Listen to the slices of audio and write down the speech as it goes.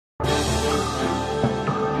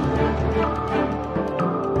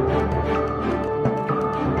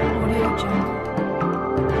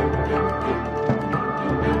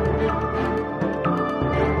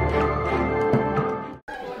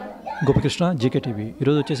గోపికృష్ణ జీకేటీవీ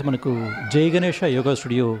ఈరోజు వచ్చేసి మనకు జై Ganesha yoga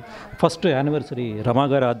studio first anniversary రమా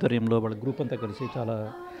గారి ఆధ్వర్యంలో వాళ్ళ గ్రూప్ అంతా కలిసి చాలా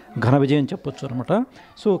ఘన విజయం చెప్పొచ్చు అనమాట.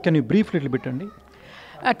 So can you brief little bit అండి?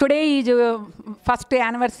 Today is first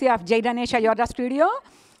anniversary of Jai Ganesh Yoga Studio.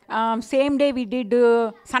 Same day we did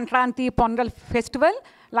Sankranthi Pongal festival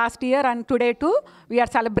last year, and today too we are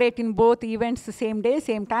celebrating both events same day,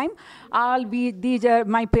 same time. These are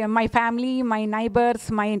my family, my neighbors,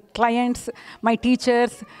 my clients, my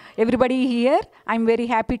teachers, everybody here. I'm very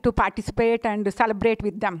happy to participate and celebrate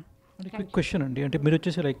with them. Quick question అండి, అంటే మీరు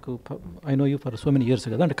వచ్చేసి like I know you for so many years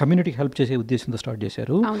కదా, అంటే కమ్యూనిటీకి help చేసే ఉద్దేశంతో start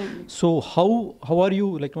చేశారు. So how are you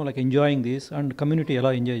like enjoying this, and community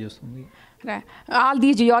ఎలా ఎంజాయ్ చేస్తుంది? All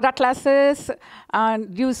these yoga classes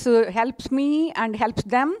helps me and helps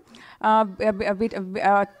them with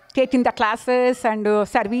taking the classes and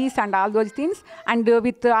service and all those things. And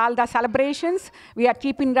with all the celebrations, we are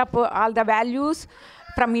keeping up all the values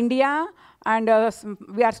from India, and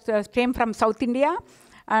we are came from South India.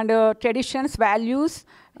 And traditions, values,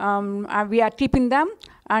 we are keeping them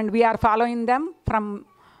and we are following them from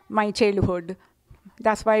my childhood.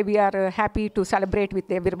 That's why we are happy to celebrate with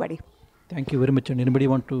everybody. Thank you very much. And anybody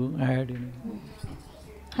want to add?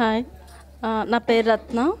 Hi, na peru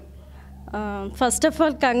Ratna. First of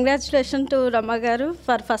all, congratulations to Rama garu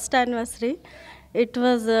for first anniversary. It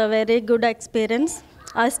was a very good experience.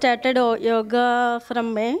 I started yoga from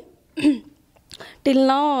May. Till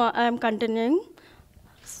now I am continuing.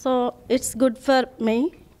 So it's good for me,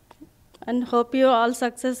 and hope you all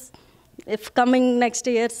success if coming next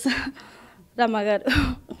years. Rama garu.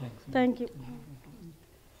 Thank you.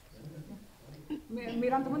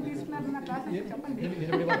 మీరు అంతమంది తీసుకున్నారు నా class చెప్పండి.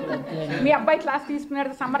 మీ అబ్బాయి class తీసుకున్నారు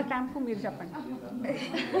summer camp, మీరు చెప్పండి.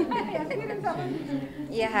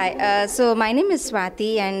 Yeah, hi. So my name is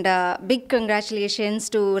Swati, and big congratulations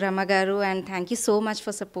to Rama garu, and thank you so much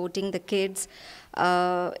for supporting the kids.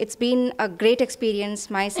 It's been a great experience.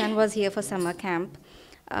 My son was here for summer camp.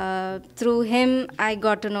 Through him, I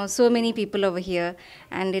got to know so many people over here,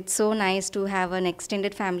 and it's so nice to have an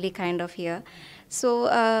extended family kind of here. So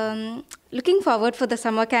looking forward for the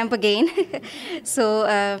summer camp again. So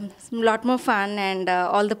a lot more fun, and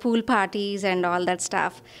all the pool parties and all that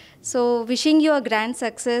stuff. So wishing you a grand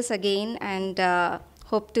success again, and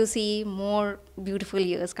hope to see more beautiful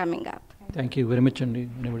years coming up. Thank you very much. And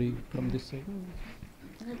anybody from this side?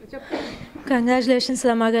 Congratulations,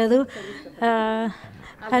 Rama garu.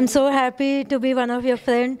 I'm so happy to be one of your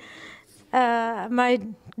friends. My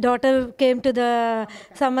daughter came to the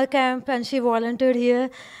summer camp and she volunteered here.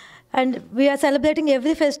 And we are celebrating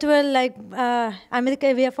every festival like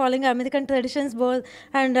America. We are following American traditions both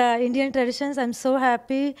and Indian traditions. I'm so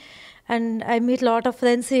happy, and I meet a lot of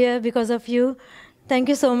friends here because of you. Thank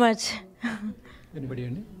you so much. Anybody?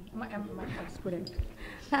 My student.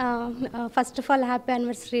 First of all, happy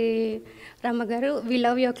anniversary, Rama garu. We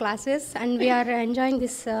love your classes, and we are enjoying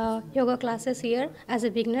this yoga classes here as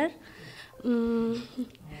a beginner.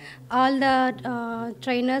 All the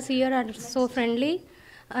trainers here are so friendly,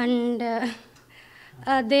 and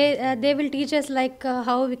they will teach us like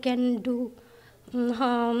how we can do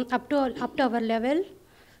up to our level.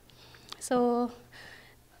 So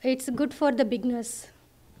it's good for the beginners.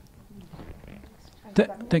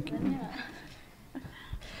 Thank you.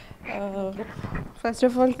 First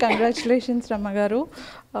of all, congratulations, Rama garu.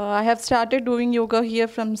 I have started doing yoga here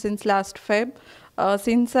since last Feb.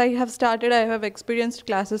 Since I have started, I have experienced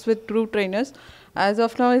classes with 2 trainers. As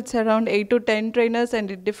of now, it's around 8 to 10 trainers, and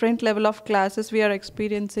different level of classes we are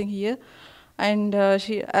experiencing here. And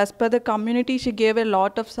she, as per the community, she gave a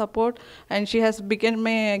lot of support, and she has become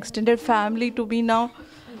my extended family to me now.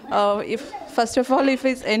 If first of all, if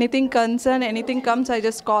it's anything concern, anything comes, I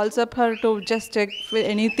just calls up her to just check with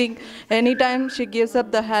anything. Anytime she gives up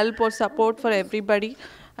the help or support for everybody.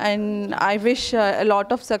 And I wish a lot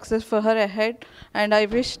of success for her ahead, and I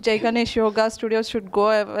wish Jai Ganesh Yoga Studios should go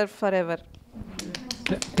ever forever.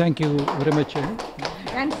 Thank you very much.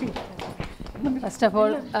 First of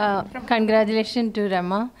all, congratulations to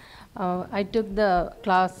Rama. I took the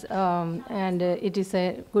class, and it is a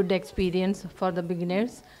good experience for the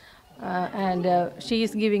beginners. And she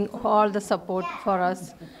is giving all the support for us,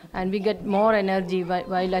 and we get more energy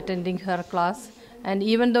while attending her class. And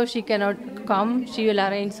even though she cannot come, she will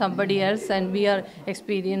arrange somebody else, and we are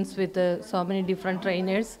experienced with so many different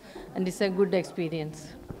trainers, and it's a good experience.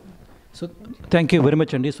 So thank you very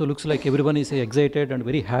much, Andy. So looks like everyone is excited and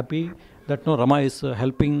very happy that Rama is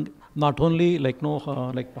helping not only like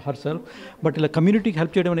herself, but ఇలా కమ్యూనిటీకి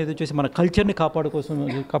help చేయడం అనేది వచ్చేసి మన కల్చర్ని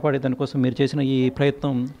కాపాడే దానికోసం మీరు చేసిన ఈ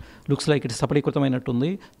ప్రయత్నం looks like it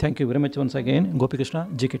సఫలీకృతమైనట్టుంది. Thank you very much once again. Gopikrishna,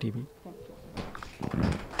 జీకేటీవీ.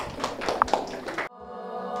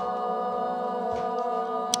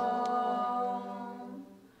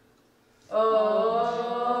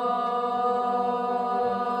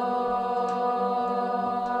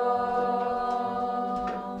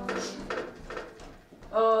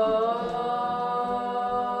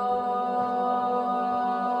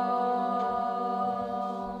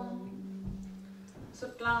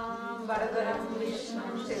 శుక్లాం వరదరం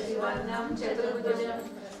విష్ణుం శశివర్ణం చతుర్భుజం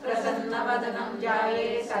ప్రసన్నవదనం ధ్యాయే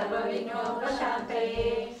సర్వవిఘ్నోపశాంతయే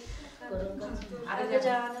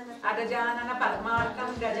అగజానన పద్మార్కం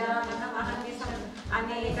గజానన మహర్నిశం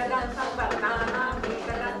అనేకదంతం భక్తానాం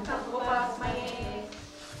ఏకదంతం ఉపాస్మయే.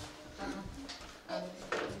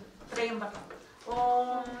 త్రయంబకం. ఓం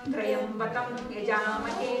త్రయంబకం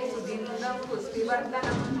యజామహే సుగంధం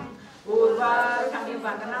పుష్టివర్ధనం ఊర్వారుకమివ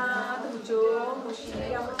వదనాత్ ముచో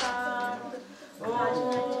ముష్యమృతాత్. ఓం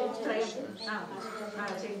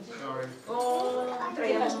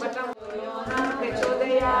త్రయంబకం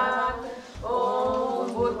ప్రచోదయాత్. ఓం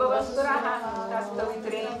భూర్భువస్సురః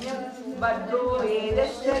తస్తవిత్రేణ్యం భద్రో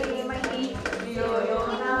వేదస్య ధీమహి ధియో యో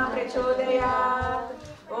నః ప్రచోదయాత్.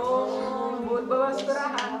 ఓం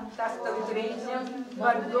భూర్భువస్సురః తస్తవిత్రేణ్యం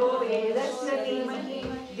భద్రో వేదస్య ధీమహి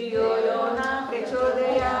ధియో యో నః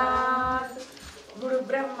ప్రచోదయాత్. గురు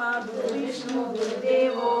బ్రహ్మ గురు విష్ణు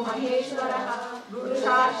గురుదేవో మహేశ్వరః గురు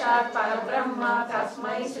సాక్షాత్ పరబ్రహ్మ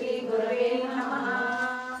తస్మై శ్రీ గురవే నమః.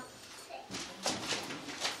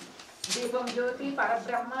 దీపం జ్యోతి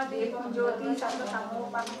పరబ్రహ్మ దీపం జ్యోతి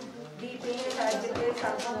సర్వసమోపం దీపేన సజ్జతే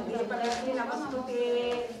సర్వం దీపలక్ష్మి నమస్తుతే.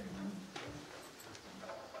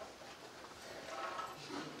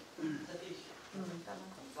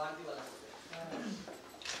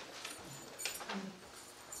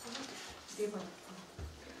 దీపం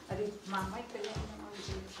అది మా అమ్మాయి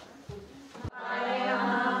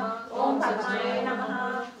ఓం పద్మాయ నమః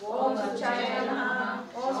ఓం శుచాయ నమః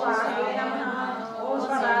ఓం స్వాహాయ నమః ఓం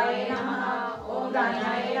స్వరాయ నమః ఓం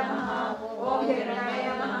దానాయ నమః ఓం హిరణ్యాయ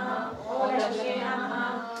నమః ఓం లక్ష్మీ నమః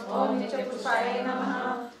ఓం నిత్యపుష్పాయ నమః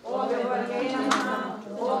ఓం వివర్గే నమః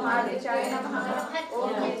ఓం ఆదిత్యాయ నమః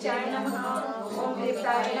ఓం నిత్యాయ నమః ఓం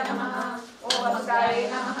దీప్తాయ నమః ఓం వసుదాయ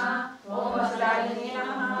నమః ఓం వసుదాయినే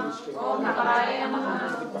నమః ఓం నమరాయ నమః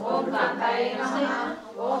ఓం కాంతాయ నమః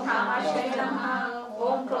ఓం కామాక్షయ నమః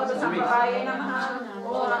ఓం క్రోధ సంభవాయ నమః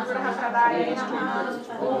ఓం అనుగ్రహప్రదాయ నమః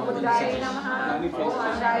ఓం బుద్ధాయ నమః ఓం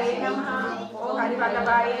అజాయ నమః ఓం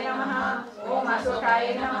హరివల్లభాయ నమః ఓం అశోకాయ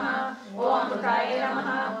నమః ఓం అమృతాయ నమః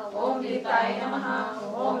ఓం దీప్తాయ నమః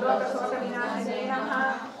ఓం లోకశోక వినాశినే నమః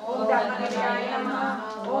ఓం ధర్మనిలయాయ నమః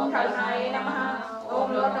ఓం కరుణాయ నమః ఓం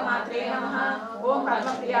లోకమాత్రే నమః ఓం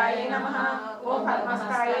పద్మప్రియాయ నమః ఓం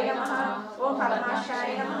పద్మస్థాయ నమః ఓం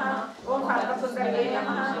పద్మాక్షాయ నమః ఓం పద్మసుందర్యే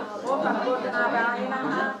నమః ఓం పద్మోదనాభాయ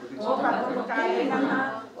నమః ఓం పద్మముఖాయ నమః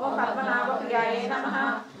ఓం పద్మనాభప్రియాయ నమః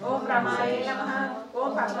ఓం రమాయ నమః ఓం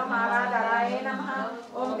పద్మమాలాధరాయ నమః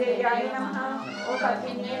ఓం దేవ్యాయ నమః ఓం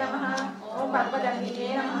పద్మిన్యే నమః ఓం పద్మదండిన్యే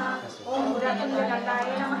నమః ఓం మురకుంజగండాయ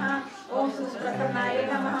నమః ఓం సుప్రసన్నాయ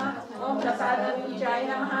నమః ఓం ప్రసాదవించాయ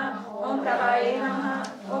నమః ఓం ప్రభాయ నమః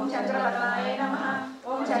ఓం చంద్రవర్ణాయ నమః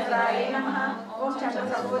ఓం చంద్రాయ నమః ఓం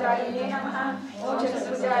చంద్రసహోదాయినే నమః ఓం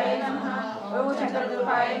చతుర్భుజాయ నమః ఓం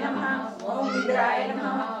చంద్రరూపాయ నమః ఓం విగ్రహాయ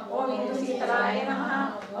నమః ఓం ఇందుశీతలాయ నమః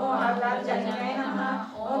ఓం ఆహ్లాదజన్యాయ నమః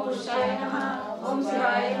ఓం పుష్యాయ నమః ఓం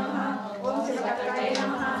శివాయ నమః ఓం శివకర్తాయ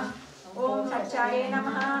నమః ఓం సత్యాయ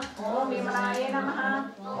నమః ఓం విమలాయ నమః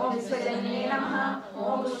ఓం విశ్వజన్యే నమః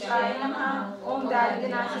ఓం పుష్పాయ నమః ఓం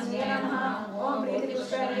దారిద్ర్యనాశిన్యే నమః ఓం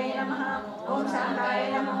ప్రీతిపుష్కరిణే నమః ఓం శాంతాయ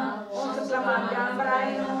నమః ఓం శుక్లమాల్యాంబరాయ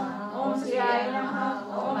నమః ఓం శ్రీయాయ నమః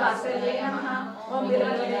ఓం వాత్సల్యే నమః ఓం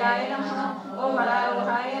బిల్వనిలయాయ నమః ఓం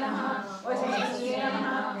వరారోహాయ నమః ఓం శేషియే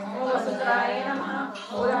నమః ఓం వసుంధరాయ నమః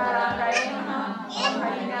ఓం ధారాకాయ నమః ఓం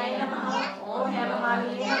హరిణాయ నమః ఓం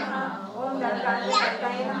హేమమాలినే నమః ఓం దండాయ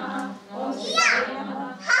నమః ఓం శ్రీయాయ నమః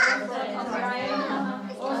ఓం సోమేశ్వరాయ నమః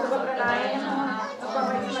ఓం శుభప్రదాయ నమః ఓం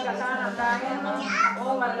పవిత్రగతానందాయ నమః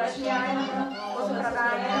ఓం వరలక్ష్మ్యాయ నమః ఓం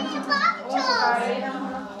సుప్రదాయ నమః ఓం శుభాయ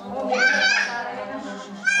నమః ఓం వేదప్రదాయ నమః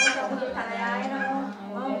ఓం సముద్రతనయాయ నమః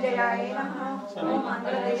ఓం జయాయ నమః ఓం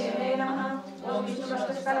మంగళదేశినే నమః ఓం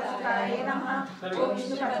విష్ణుభక్తకలసుతాయ నమః ఓం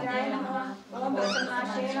విష్ణుపత్యాయ నమః ఓం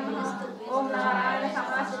ప్రసన్నాశయ నమః ఓం నారాయణ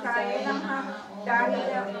సమాశ్రితాయ నమః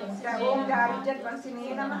ఓం దారిద్ర్యధ్వంసినే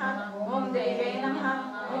నమః ఓం దేవే నమః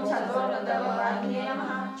ఓం సర్వోన్నతవాహినే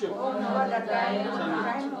నమః ఓం నవదత్తాయ నమః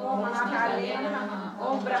ఓం మహాకాళే నమః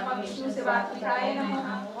ఓం బ్రహ్మ విష్ణు శివాత్మికాయ నమః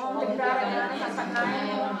ఓం వికారజ్ఞాన సంపన్నాయ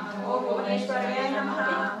నమః ఓం భువనేశ్వరాయ నమః.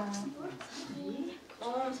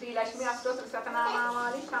 ఓం శ్రీ లక్ష్మీ అష్టోత్తర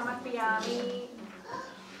శతనామావళి సమర్పయామి.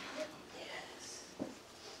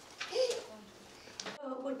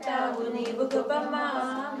 పుట్టావు నీవు గొప్పమ్మ,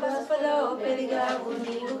 పసుపులో పెరిగావు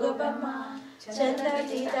నీవు గొప్పమ్మ,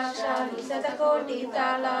 చంద్రటి దాక్షాలు శతకోటి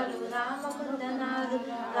తాళాలు రామముందనాలు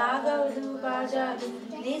రాఘవులు బాజాలు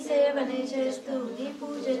నీ సేవనే చేస్తూ నీ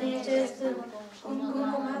పూజనే చేస్తూ కుంకుమ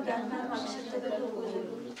గంధం అక్షతలు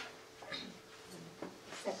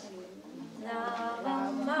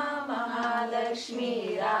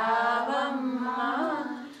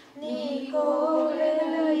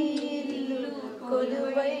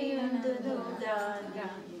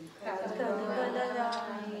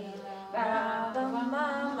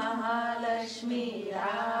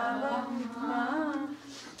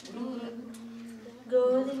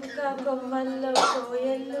కొమ్మల్లో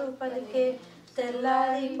కోయల్లు పలికే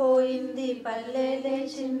తెల్లారిపోయింది పల్లె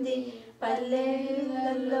లేచింది పల్లె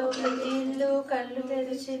ఇళ్ళల్లో ఇల్లు కళ్ళు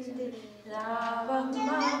తెరిచింది రావమ్మ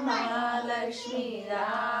మహాలక్ష్మి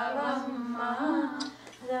రావమ్మ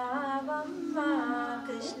రావమ్మ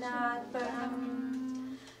కృష్ణార్పణం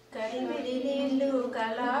కడివిడి నీళ్ళు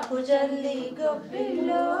కలాపు జల్లి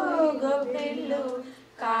గొప్పిళ్ళు గొప్పిళ్ళు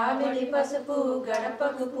కావిడి పసుపు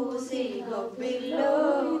గడపకు పూసి గొప్పిళ్ళు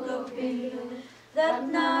గొప్పిళ్ళు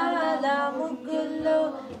రత్నాల ముగ్గుల్లో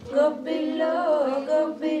గొప్పిళ్ళు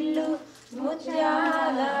గొప్పిళ్ళు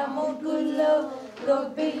ముత్యాల ముగ్గుల్లో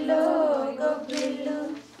గొప్పిళ్ళు గొప్పిళ్ళు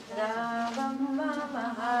రావమ్మ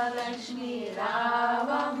మహాలక్ష్మి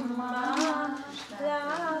రావమ్మ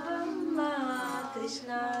రావమ్మ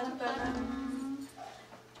కృష్ణార్పణం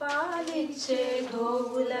పాలిచ్చే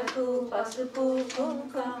గోవులకు పసుపు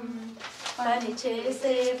కుంకం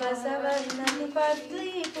పనిచేసే బసవన్నని పత్రి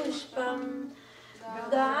పుష్పం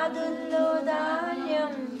గాదుల్లో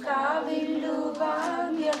ధాన్యం కావిళ్ళు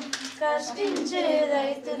భాగ్యం కష్టించే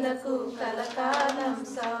రైతులకు కలకాలం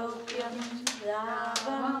సౌఖ్యం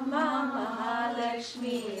రావమ్మ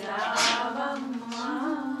మహాలక్ష్మి రావమ్మ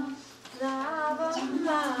రావమ్మ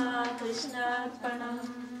కృష్ణార్పణం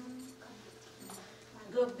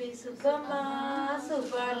గొప్పి సుబ్బమ్మ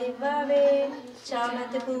సుబ్బాలివ్వవే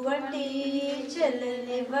చామంతి పువ్వంటి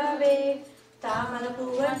చెల్లెలివ్వవే తామర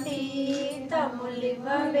పువ్వంటి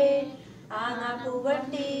తమ్ముళ్ళివ్వవే ఆన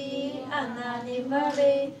పువ్వంటి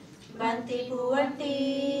అన్నానివ్వవే బంతి పువ్వంటి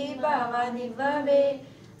బావానివ్వవే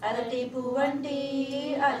అరటి పువ్వంటి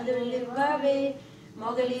అల్లుళ్ళివ్వవే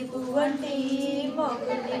మొగలి పువ్వంటి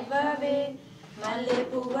మొగుళ్ళివ్వవే మల్లె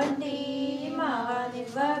పువ్వంటి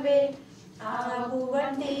మావానివ్వవే ఆ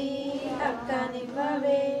పువ్వంటి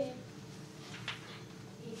అక్కనివ్వవే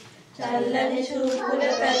చల్లని చూపుల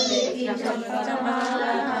తల్లికి చంపకమాల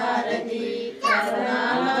హారతి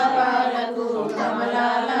కరుణాల పాలకు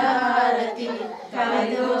కమలాల హారతి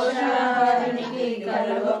కలదోషానికి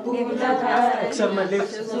కలవ పూల హారతి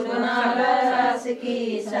సుగుణాల రాశికి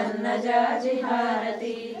సన్నజాజి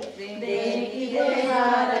హారతి దేవికి దే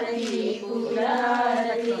హారతి పూల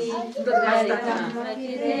హారతి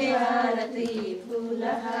హరితమ్మకి దే హారతి పూల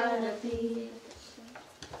హారతి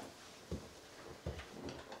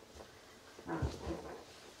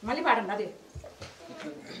మళ్ళీ పాడండి అదే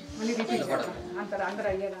మళ్ళీ అందరూ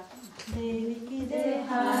అయ్యేలా దేవికి దే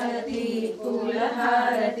హారతి పూల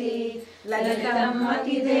హారతి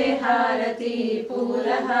లలితమ్మకి దే హారతి పూల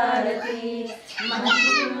హారతి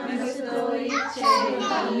మనసుతో ఇచ్చే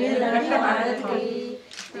మల్లెల హారతి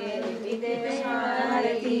దేవికి దే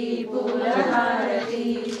హారతి పూల హారతి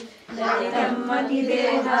లలితమ్మకి దే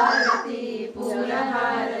హారతి పూల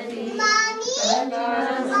హారతి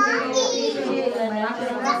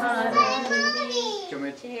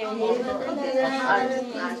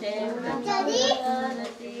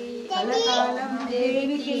కలకాలం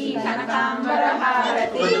దేవికి కనకాంబర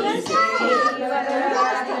హారతి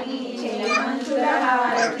మంచుల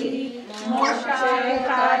హారతి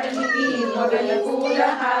మోక్షానికి మొదలు పూల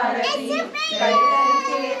హారతి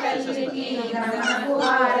కైతరిచే తల్లికి నమకు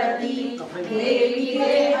హారతి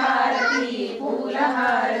దేవికి హారతి పూల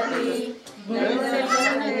హారతి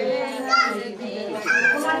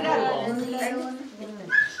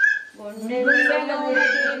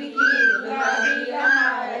దేవికి గులాబీల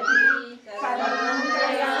హారతి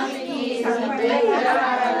కలమంత్రయానికి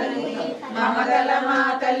మమతల మా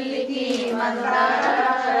తల్లికి మందార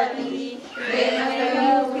హారతి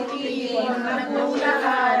ప్రేమకి పూల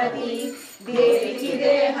హారతి దేవికి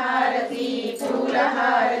దే హారతి పూల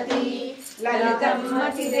హారతి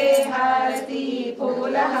లలితమ్మకి దే హారతి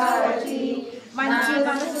పూల హారతి మంచి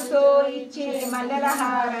మనసుతో ఇచ్చే మల్లెల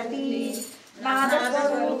హారతి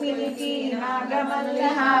నాదస్వరూపినికి నాగమల్ల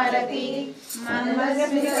హారతి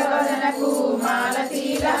మన్మధులకు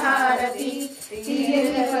మాలతీల హారతి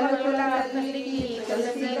తీయని పలుకుల తల్లికి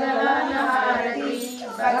తులసి దళాల హారతి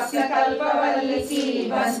భక్త కల్పవల్లికి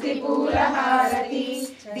బంతి పూల హారతి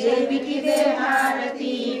దేవికి దే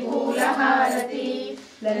హారతి పూల హారతి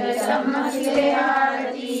లలితమ్మకి దే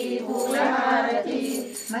హారతి పూల హారతి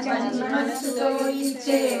మంచి మనసుతో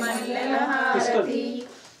ఇచ్చే మల్లెల హారతి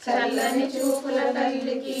చల్లని చూపుల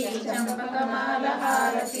తల్లికి చంపకమాల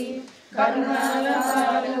హారతి కరుణాల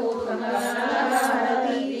పాలు కమలాల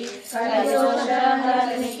హారతి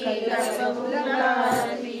కలదోషానికి కల్పపుల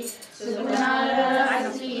హారతి సుగుణాల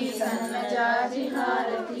రాశికి సన్నజాజి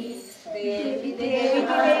హారతి దేవి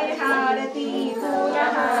దేవికి దే హారతి పూల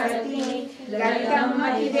హారతి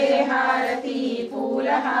లలితమ్మకి దే హారతి పూల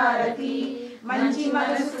హారతి మంచి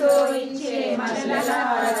మనసుతో ఇచ్చే మల్లెల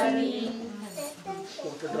హారతి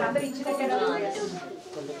అందరూ ఇచ్చిన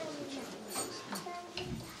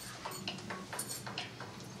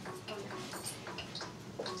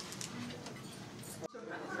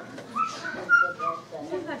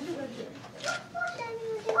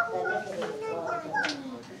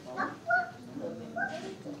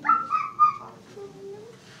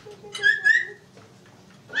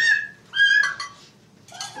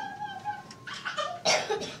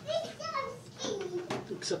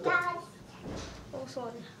Oh,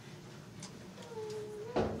 sorry.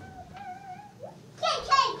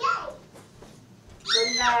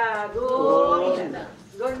 Govinda, Govinda,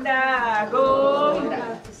 Govinda,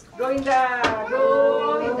 Govinda, Govinda,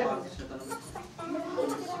 Govinda.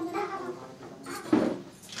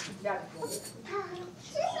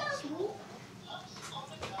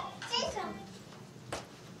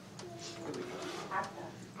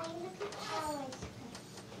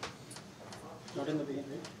 Not in the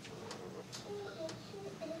beginning.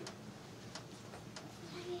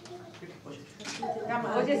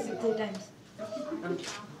 Three times.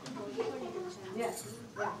 Yes.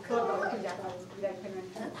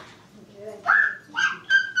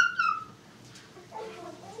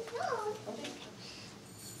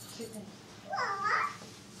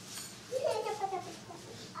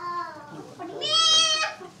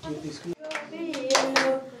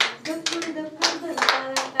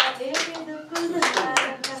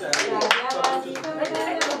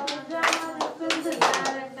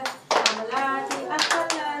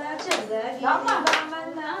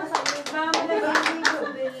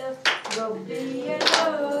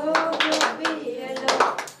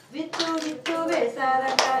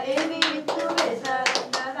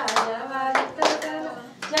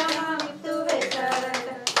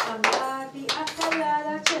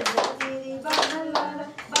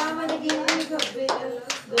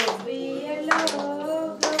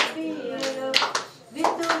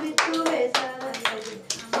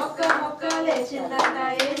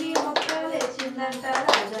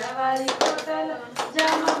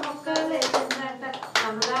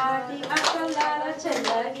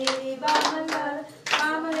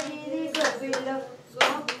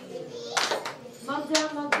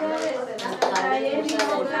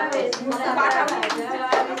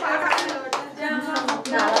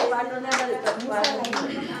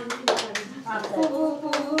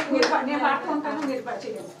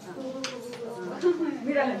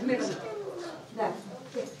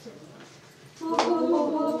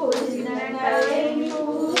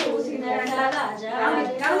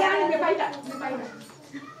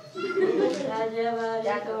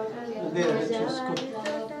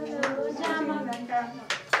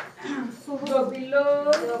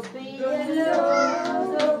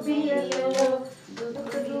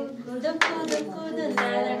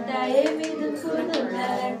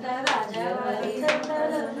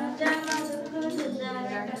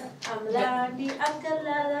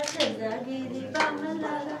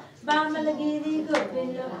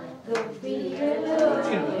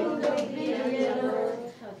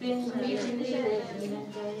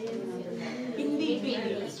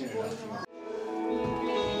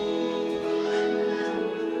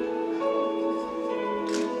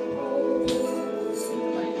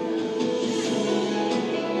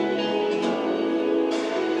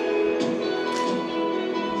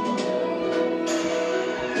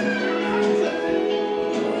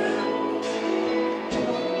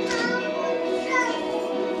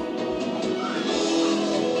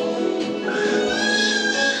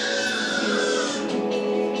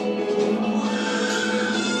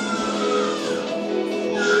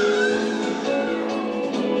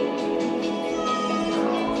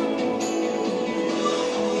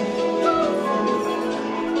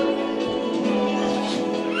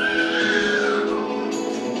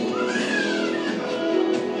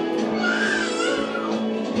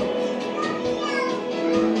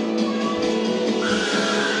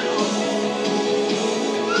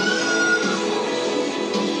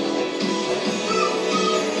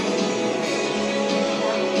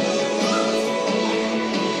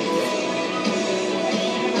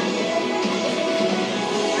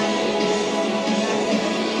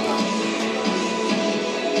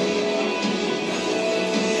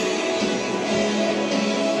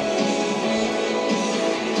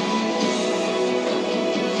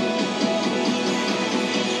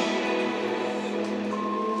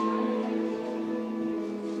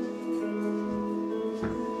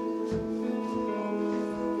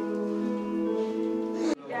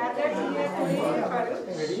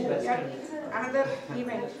 Another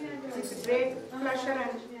event with great pleasure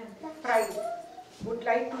and pride. Would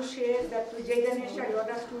like to share that Ganesh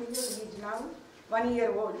Yoga Studio is now 1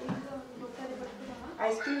 year old.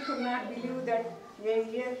 I still could not believe that a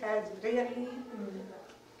year has really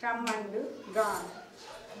come and gone.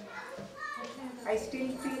 I still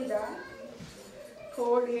feel the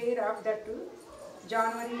cold air of that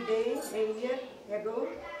January day a year ago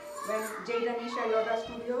when Ganesh Yoga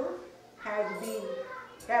Studio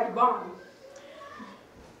had gone.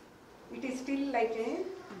 It is still like a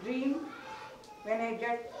dream when I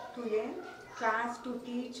get to a class to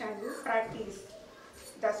teach and practice.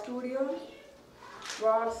 the studio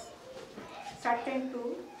was certain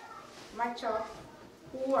to much of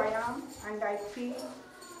who I am, and I feel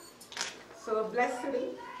so blessed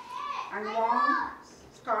and warm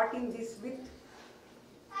starting this with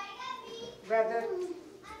whether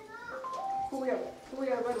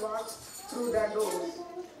whoever walks through the doors.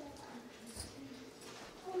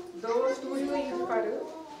 Though studio is for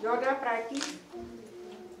yoga practice,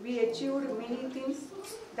 we achieved many things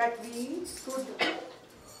that we could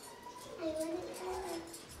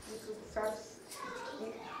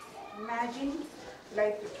imagine,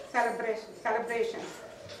 like celebrations.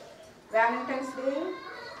 Valentine's Day,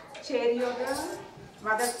 Chair Yoga,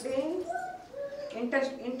 Mother's Day,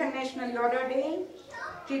 International Yoga Day,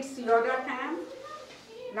 Kids Yoga Camp,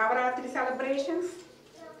 Navaratri celebrations,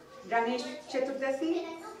 Ganesh Chaturdasi,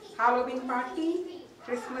 Halloween party,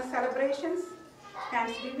 Christmas celebrations,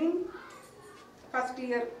 Thanksgiving, first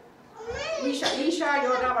year Isha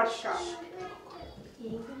Yoga Varsha.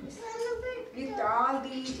 With all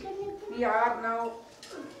these, we are now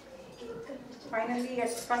finally at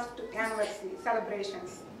first anniversary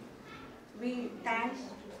celebrations. We thank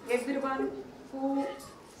everyone who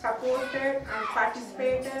supported and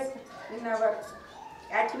participated in our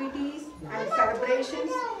activities and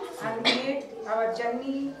celebrations and made our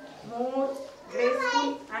journey more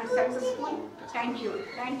graceful and successful. Thank you.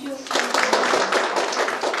 Thank you.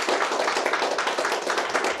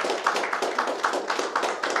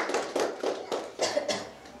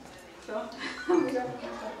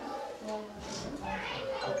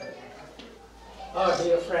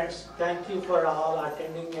 Dear friends, thank you for all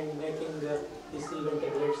attending and making this event a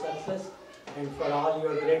great success, and for all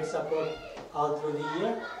your great support all through the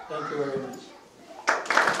year. Thank you very much.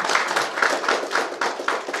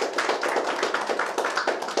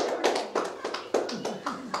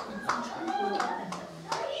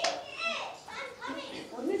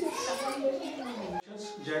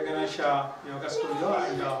 Ganesh Yoga Studio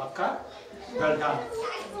and Akka, well done.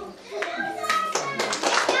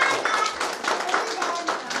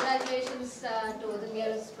 Congratulations to the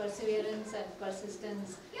girls' perseverance and persistence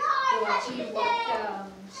to achieve what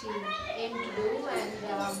she aimed to do, and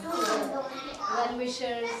to the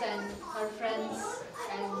well-wishers and her friends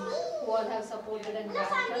and who all have supported and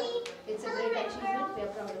backed her. It's a great achievement. We are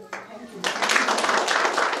proud of it.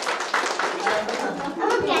 Thank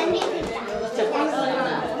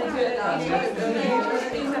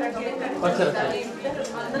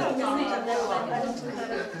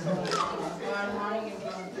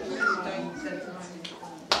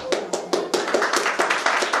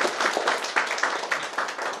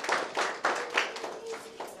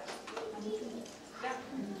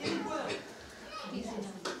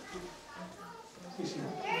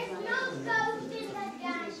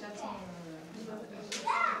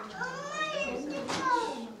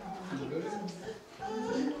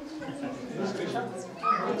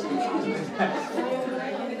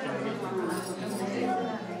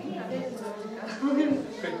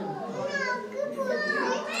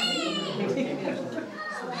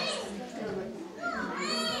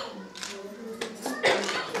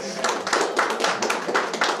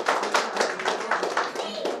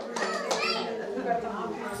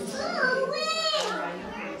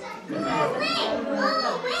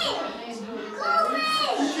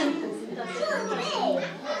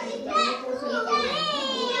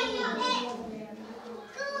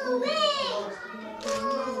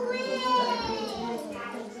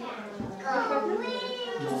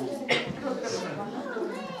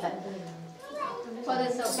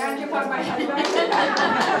Thank you for my husband.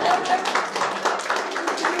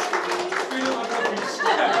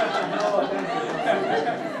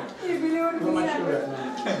 He believed me.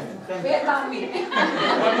 Wait on me.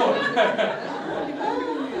 One more.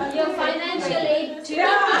 Your financial aid too.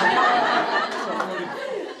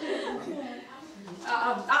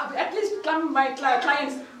 At least come my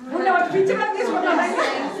clients. Who never picture of this one.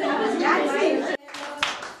 That's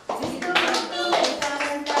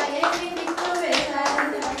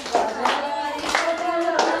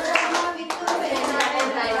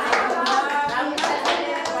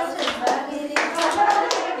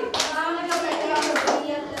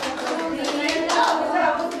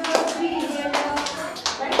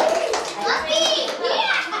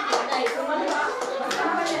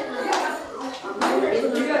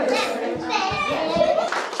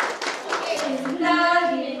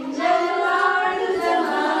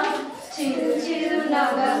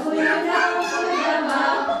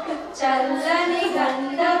చల్లని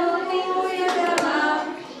గంధము పూయుదమా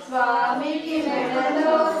స్వామికి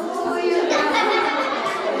మెడలో పూయుదమా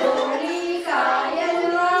కాయలు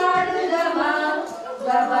ఆడుదమా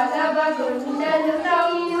గబగబ గుండెలు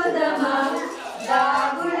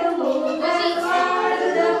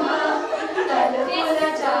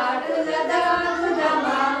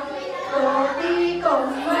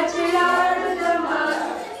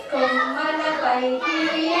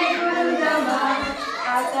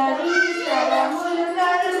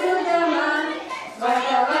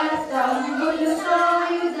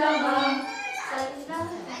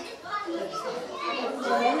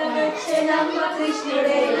రమ్మ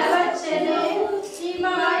కృష్ణుడేలా వచ్చెను ఈ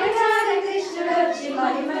మాయగాడ కృష్ణుడొచ్చి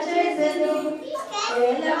మహిమ చేసెను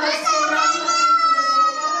ఎలా వచ్చెనమ్మ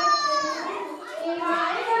ఈ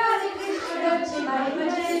మాయగాడ కృష్ణుడొచ్చి మహిమ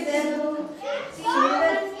చేసెను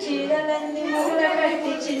చీరలన్నీ మూట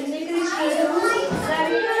కట్టి చిన్ని కృష్ణుడు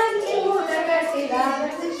రవిలన్నీ మూట కట్టి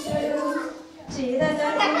రాధకృష్ణుడు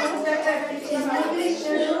చీరలన్నీ మూట కట్టి చిన్ని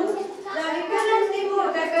కృష్ణుడు రవికలన్నీ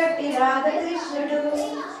మూట కట్టి రాధకృష్ణుడు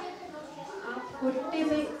పుట్టి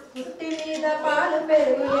మీద పాలు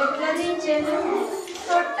పెరుగు ఎట్లా దించెను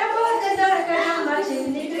కొట్టపోతే దొరకడమ్మ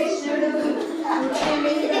చిన్ని కృష్ణుడు పుట్టి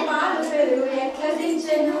మీద పాలు పెరుగు ఎట్లా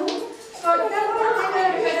దించెను కొట్టపోతే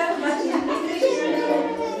దొరకడమ్మ చిన్ని కృష్ణుడు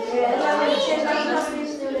ఎలా వచ్చెనమ్మ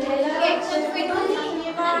కృష్ణుడు ఎలా వచ్చెను ఈ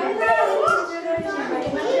మాయగాడ కృష్ణుడొచ్చి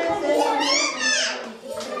మహిమ చేసెను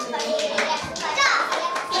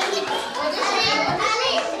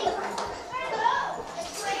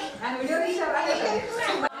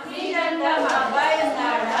అబ్బాయి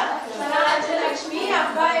ఉన్నాడా రాజలక్ష్మి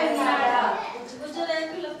అబ్బాయి ఉన్నాడా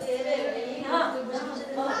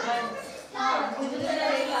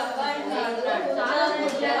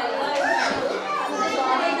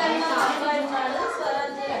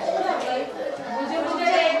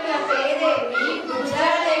గుజరేకుల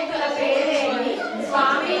పేరే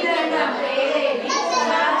స్వామి దండం పేరేమి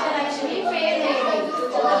రాజలక్ష్మి పేరేమి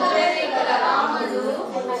రాముడు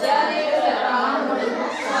రాముడు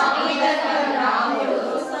స్వామి దండం రాముడు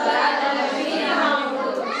రాజలక్ష్మి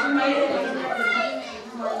రాముడు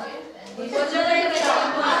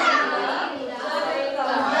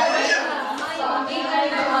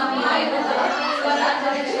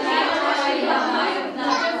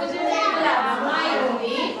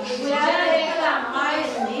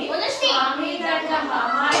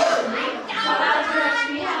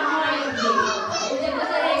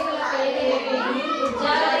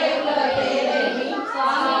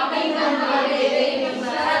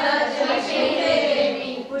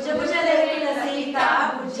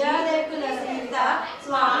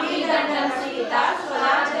స్వామి దండం సీత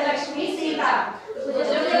స్వరాజలక్ష్మి సీత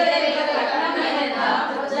భుజరేకుల కట్నమేంత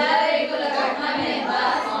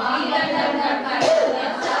స్వామి దండం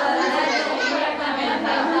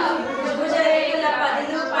భుజరేకుల 10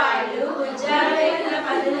 రూపాయలు భుజరేకుల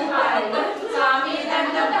 10 రూపాయలు స్వామి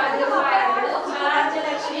దండం 10 రూపాయలు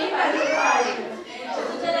స్వరాజలక్ష్మి 10 రూపాయలు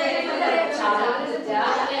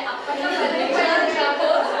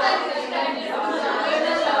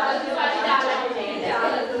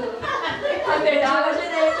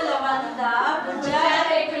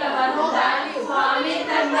స్వామి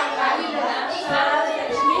దండం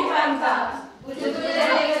స్వరాజలక్ష్మి పంప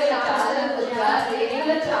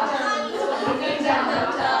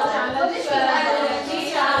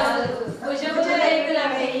భుజరేకుల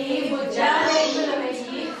వెయ్యి భుజరేకుల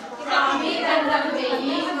వెయ్యి స్వామి దండం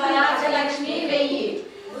వెయ్యి స్వరాజలక్ష్మి వెయ్యి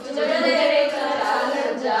భుజరేకుల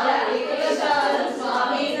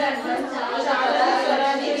స్వామి దండం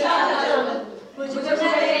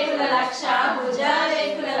భుజరేకుల లక్ష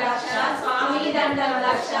భుజరేకుల లక్ష స్వామి దండం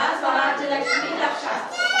లక్ష స్వరాజలక్ష్మి లక్ష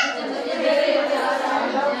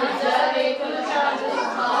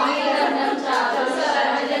స్వామి దండం చాలు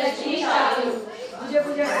స్వరాజలక్ష్మి చాలు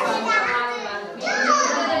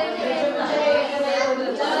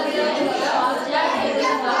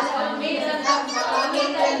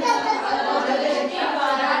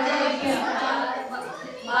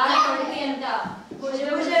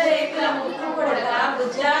భుజరేకుల ముక్కు కొడగా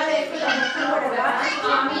భుజరేకుల ముక్కు కొడగా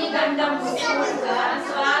స్వామి దండం ముక్కు కొడగా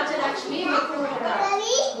స్వరాజలక్ష్మి ముక్కు కొడగా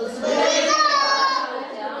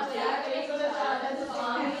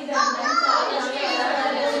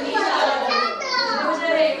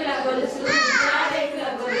భుజరేకుల గొలుసు భుజరేకుల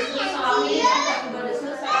గొలుసు స్వామి దండం గొలుసు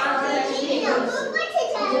స్వరాజలక్ష్మి గొలుసు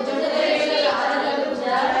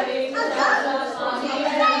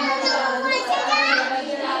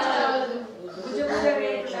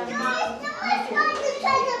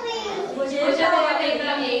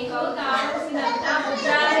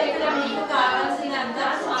కావలసినంత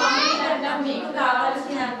స్వామి దండం మీకు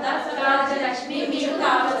కావలసినంత స్వరాజలక్ష్మి మీకు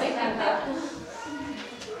కావలసినంత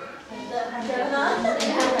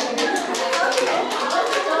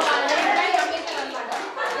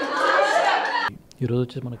ఈరోజు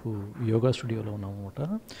వచ్చేసి మనకు యోగా స్టూడియోలో ఉన్నాం అనమాట.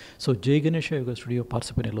 సో జై గణేష్ యోగా స్టూడియో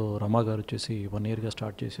పార్సిపనిలో రమా గారు వచ్చేసి 1 yearగా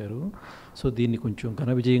స్టార్ట్ చేశారు. సో దీన్ని కొంచెం ఘన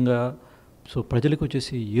విజయంగా సో ప్రజలకు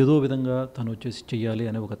వచ్చేసి ఏదో విధంగా తను వచ్చేసి చెయ్యాలి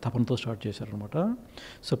అనే ఒక తపనతో స్టార్ట్ చేశారనమాట.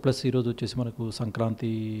 సో ప్లస్ ఈరోజు వచ్చేసి మనకు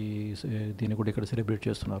సంక్రాంతి దీన్ని కూడా ఇక్కడ సెలబ్రేట్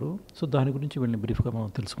చేస్తున్నారు. సో దాని గురించి వీళ్ళని బ్రీఫ్గా మనం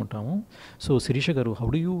తెలుసుకుంటాము. సో శిరీష గారు, how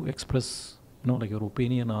do you express like your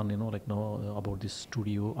opinion on like about this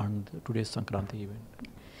studio and today's Sankranthi event?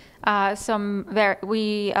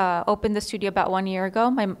 We opened the studio about 1 year ago.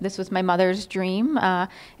 This was my mother's dream,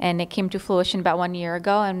 and it came to fruition about 1 year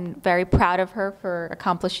ago. I'm very proud of her for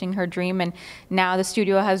accomplishing her dream. And now the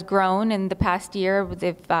studio has grown in the past year.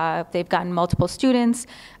 They've gotten multiple students.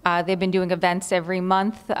 They've been doing events every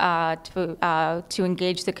month to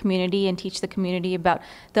engage the community and teach the community about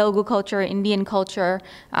Telugu culture, Indian culture,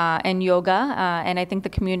 and yoga. And I think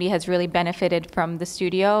the community has really benefited from the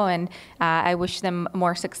studio, and I wish them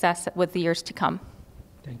more success with the years to come.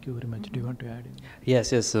 Thank you very much. Do you want to add in?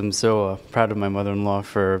 Yes, I'm so proud of my mother-in-law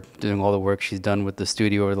for doing all the work she's done with the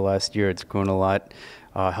studio over the last year. It's grown a lot,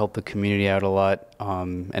 helped the community out a lot,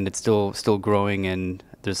 and it's still growing, and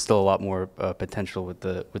there's still a lot more potential with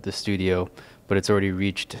the studio, but it's already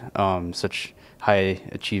reached such high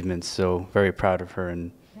achievements. So very proud of her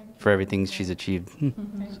and for everything she's achieved.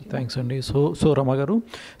 Thanks అండి. So Rama గారు,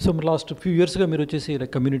 so last few ఇయర్స్గా మీరు వచ్చేసి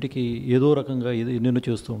like కమ్యూనిటీకి ఏదో రకంగా ఎన్నెన్నో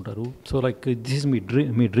చేస్తూ ఉంటారు. So like this is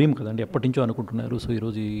me dream కదండి, ఎప్పటి నుంచో అనుకుంటున్నారు. సో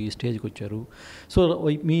ఈరోజు ఈ స్టేజ్కి వచ్చారు. సో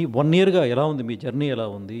మీ 1 ఇయర్గా ఎలా ఉంది, మీ జర్నీ ఎలా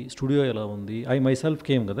ఉంది, స్టూడియో ఎలా ఉంది? ఐ మై సెల్ఫ్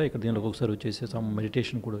కేమ్ కదా ఇక్కడ, దీనిలోకి ఒకసారి వచ్చేసి సమ్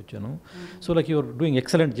మెడిటేషన్ కూడా వచ్చాను. So like you're doing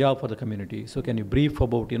excellent job for the community. So can you brief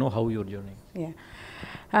about how your journey?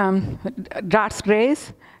 God's grace,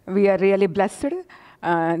 we are really blessed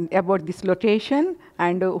about this location,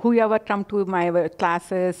 and whoever come to my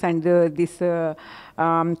classes and this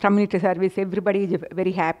community service, everybody is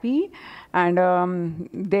very happy, and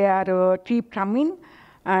they are keep coming,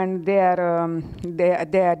 and they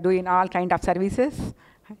are doing all kind of services.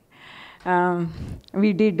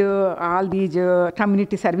 We did all these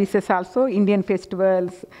community services also, Indian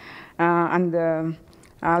festivals, and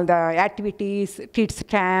all the activities, kids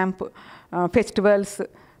camp, festivals,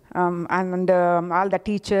 and all the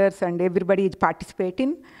teachers and everybody is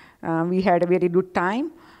participating. We had a very good time,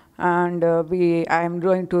 and I am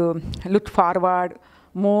going to look forward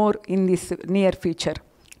more in this near future.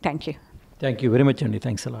 Thank you. Thank you very much, Andy.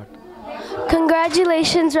 Thanks a lot.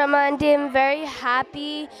 Congratulations, Rama Aunty. I'm very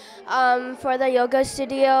happy for the yoga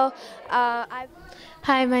studio.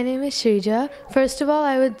 Hi, my name is Shrija. First of all,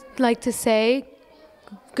 I would like to say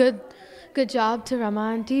good job to Rama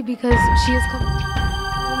Aunty, because she has come.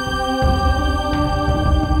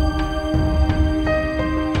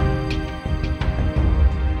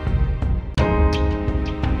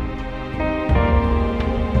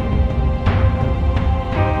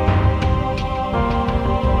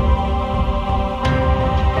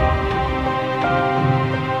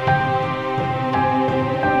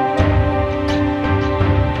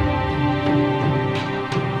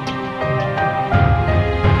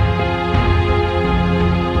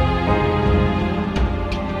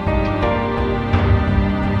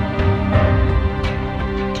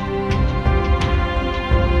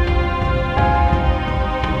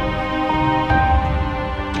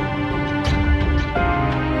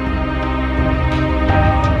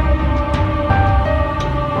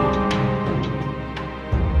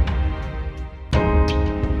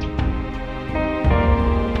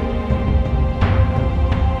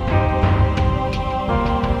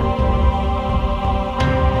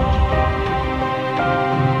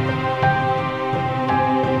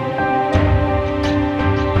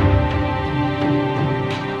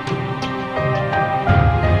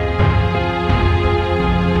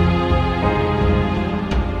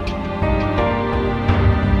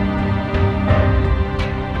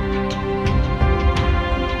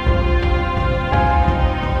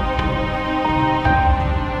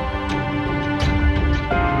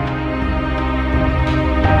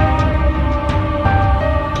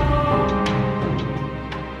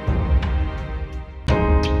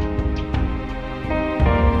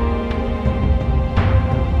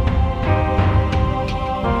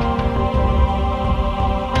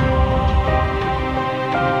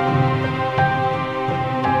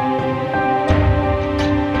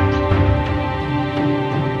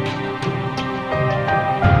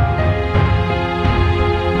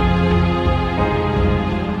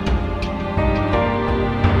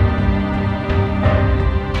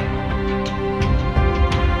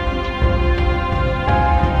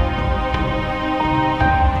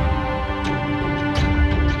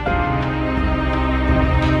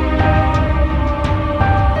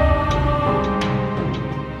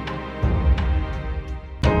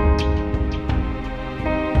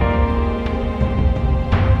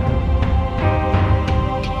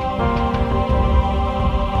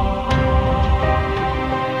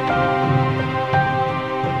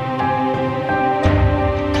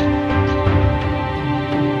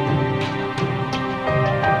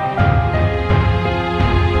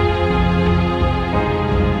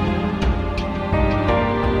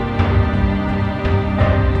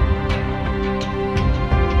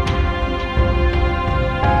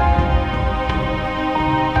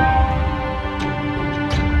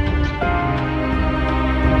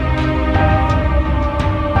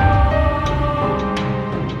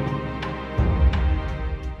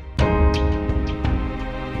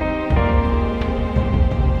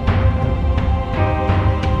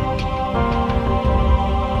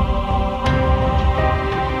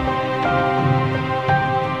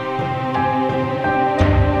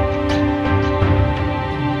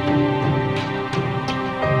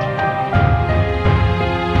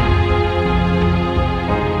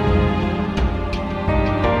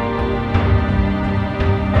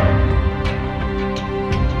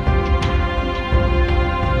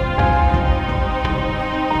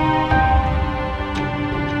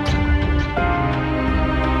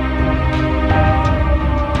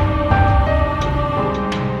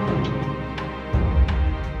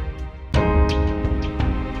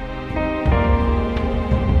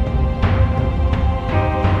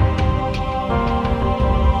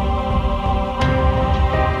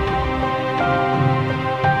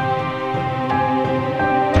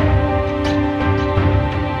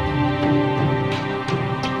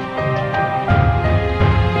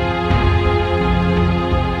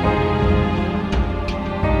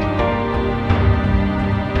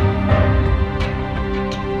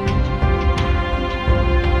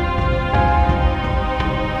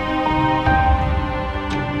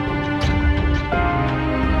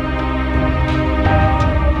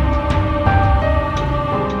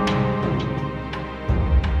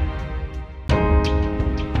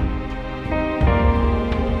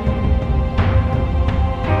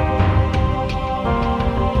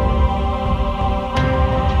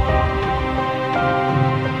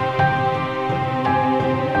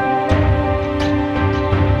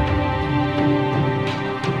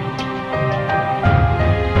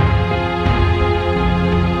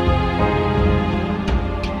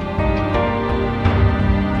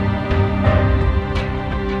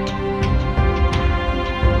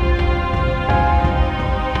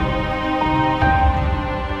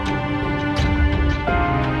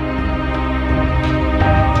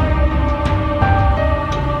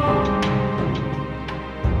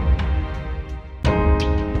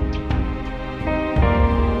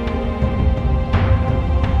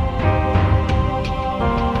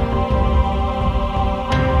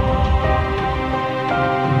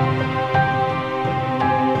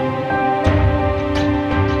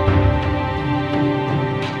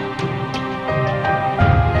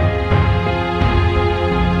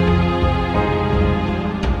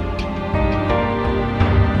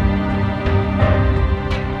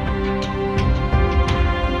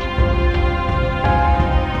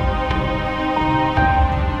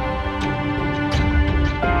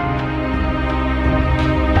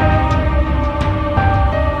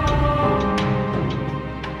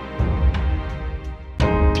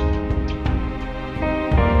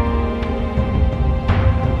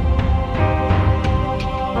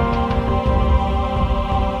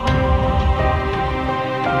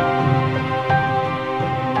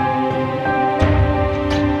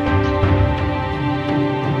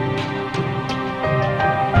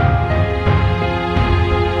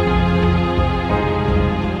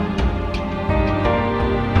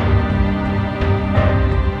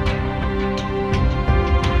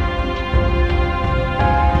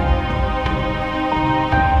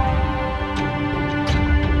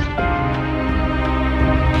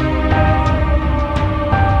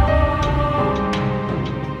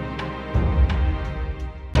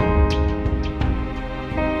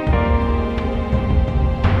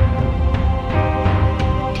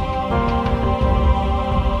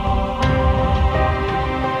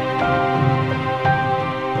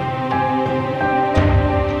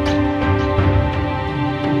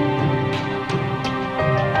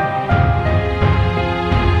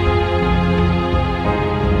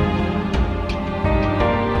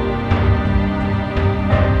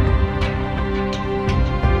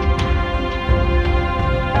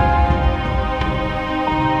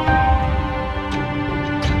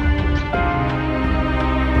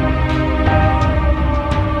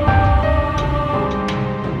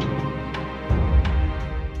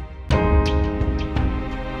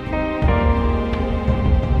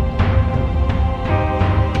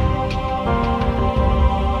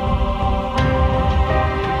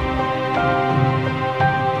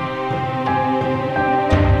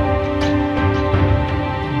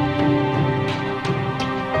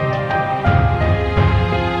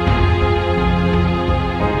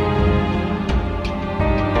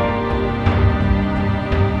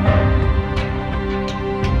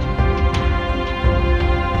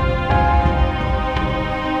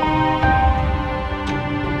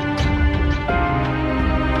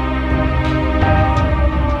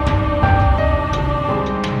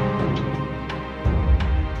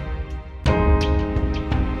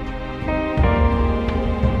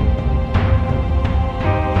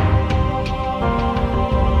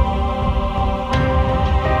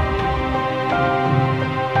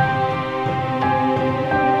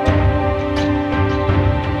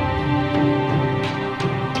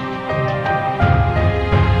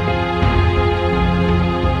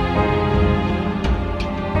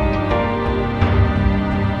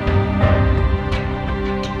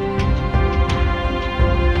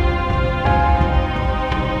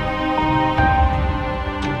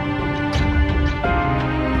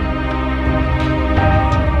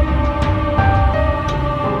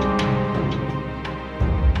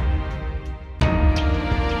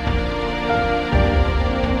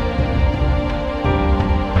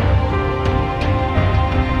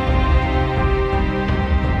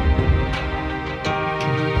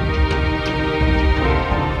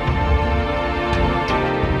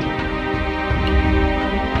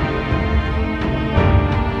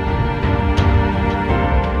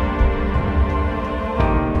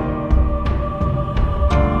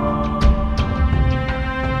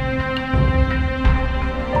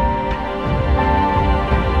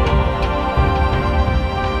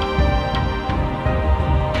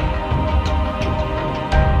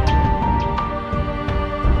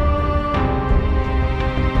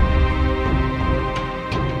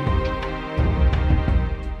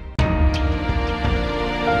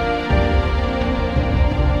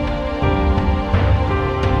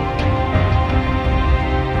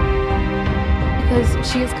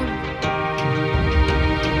 she has come